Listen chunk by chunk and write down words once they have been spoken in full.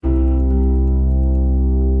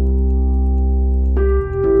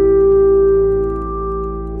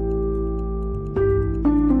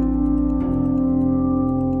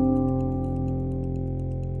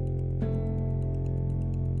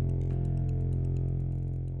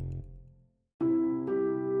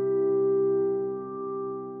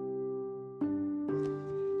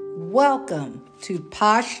Welcome to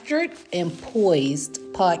Postured and Poised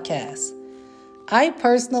Podcast. I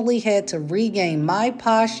personally had to regain my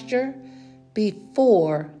posture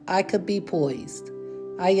before I could be poised.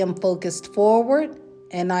 I am focused forward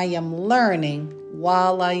and I am learning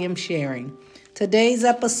while I am sharing. Today's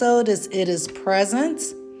episode is It Is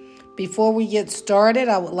Presence. Before we get started,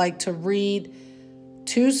 I would like to read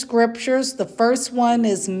two scriptures. The first one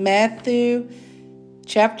is Matthew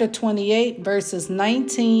chapter 28, verses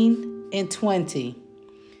 19 and 20.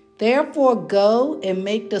 Therefore go and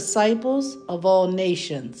make disciples of all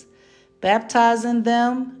nations, baptizing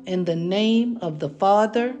them in the name of the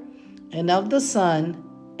Father and of the Son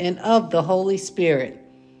and of the Holy Spirit,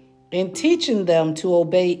 and teaching them to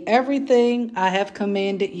obey everything I have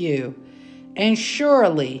commanded you. And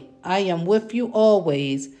surely I am with you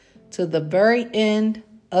always to the very end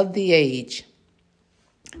of the age.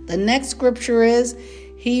 The next scripture is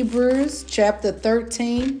Hebrews chapter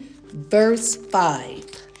 13, verse 5.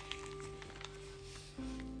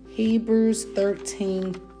 Hebrews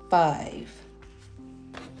 13, 5.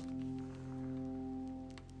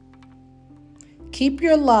 Keep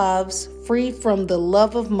your lives free from the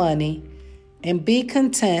love of money and be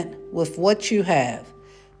content with what you have,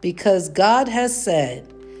 because God has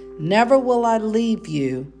said, never will I leave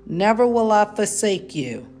you, never will I forsake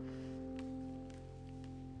you.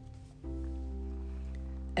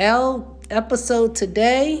 Our episode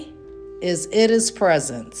today is It Is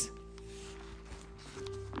Presence.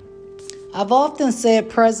 I've often said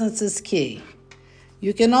presence is key.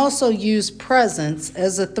 You can also use presence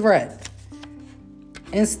as a threat.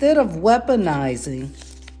 Instead of weaponizing,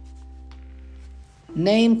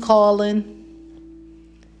 name calling,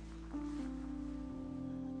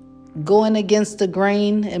 going against the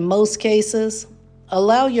grain in most cases,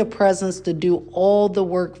 allow your presence to do all the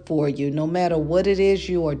work for you, no matter what it is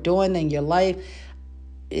you are doing in your life.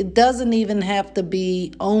 It doesn't even have to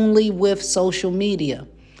be only with social media.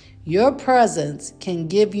 Your presence can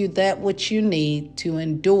give you that which you need to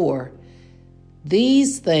endure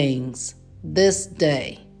these things this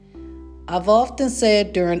day. I've often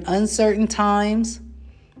said during uncertain times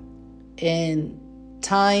and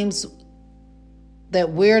times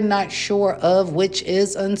that we're not sure of, which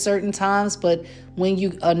is uncertain times, but when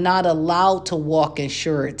you are not allowed to walk in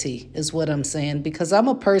surety is what I'm saying, because I'm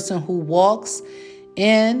a person who walks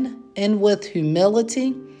in and with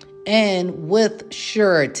humility and with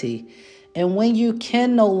surety. And when you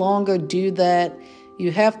can no longer do that,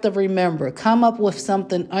 you have to remember, come up with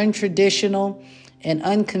something untraditional and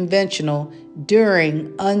unconventional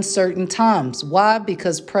during uncertain times. Why?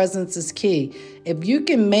 Because presence is key. If you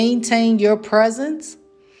can maintain your presence,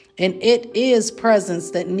 and it is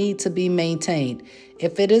presence that needs to be maintained.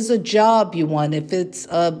 If it is a job you want, if it's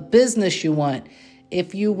a business you want,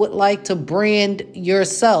 if you would like to brand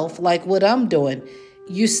yourself like what I'm doing,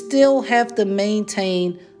 you still have to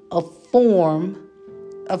maintain a form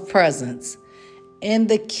of presence. And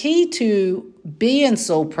the key to being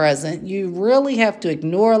so present, you really have to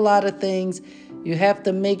ignore a lot of things. You have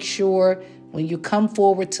to make sure when you come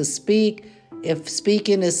forward to speak, if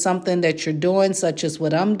speaking is something that you're doing, such as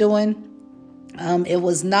what I'm doing, it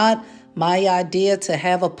was not my idea to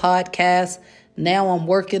have a podcast. Now I'm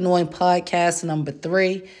working on podcast number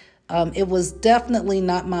 3. It was definitely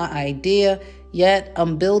not my idea, yet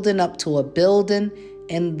I'm building up to a building.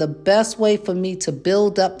 And the best way for me to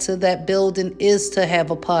build up to that building is to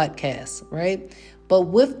have a podcast, right? But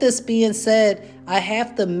with this being said, I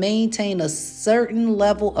have to maintain a certain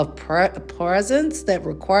level of presence that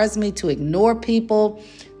requires me to ignore people,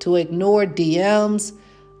 to ignore DMs,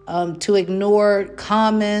 to ignore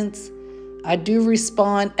comments. I do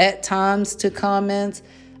respond at times to comments.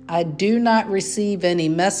 I do not receive any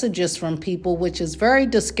messages from people, which is very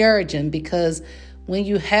discouraging, because when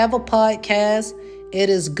you have a podcast, it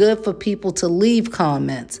is good for people to leave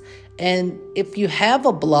comments. And if you have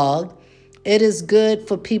a blog, it is good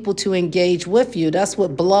for people to engage with you. That's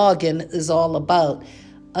what blogging is all about.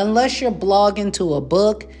 Unless you're blogging to a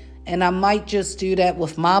book, and I might just do that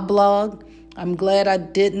with my blog. I'm glad I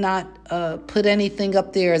did not put anything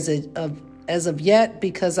up there as of yet,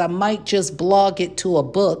 because I might just blog it to a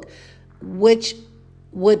book, which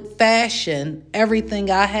would fashion everything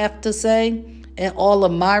I have to say and all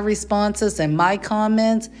of my responses and my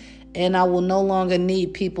comments, and I will no longer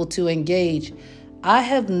need people to engage. I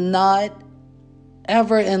have not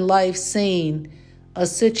ever in life seen a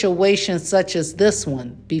situation such as this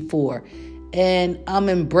one before, and I'm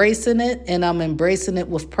embracing it, and I'm embracing it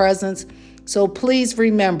with presence. So please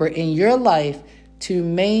remember in your life to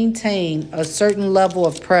maintain a certain level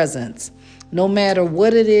of presence, no matter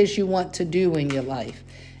what it is you want to do in your life.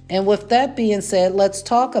 And with that being said, let's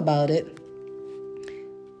talk about it.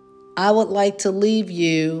 I would like to leave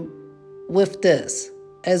you with this.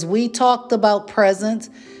 As we talked about presence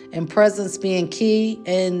and presence being key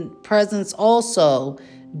and presence also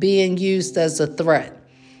being used as a threat,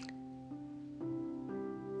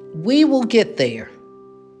 we will get there.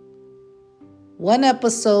 One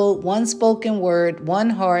episode, one spoken word, one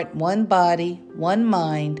heart, one body, one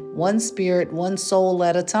mind, one spirit, one soul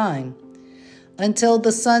at a time. Until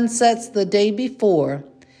the sun sets the day before,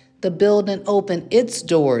 the building opened its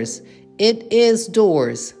doors. It is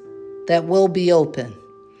doors that will be open.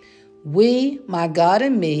 We, my God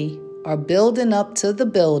and me, are building up to the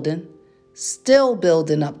building, still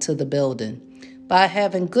building up to the building, by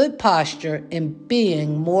having good posture and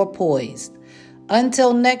being more poised.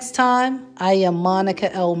 Until next time, I am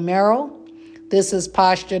Monica L. Merrill. This is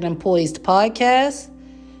Postured and Poised Podcast,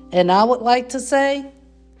 and I would like to say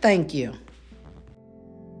thank you.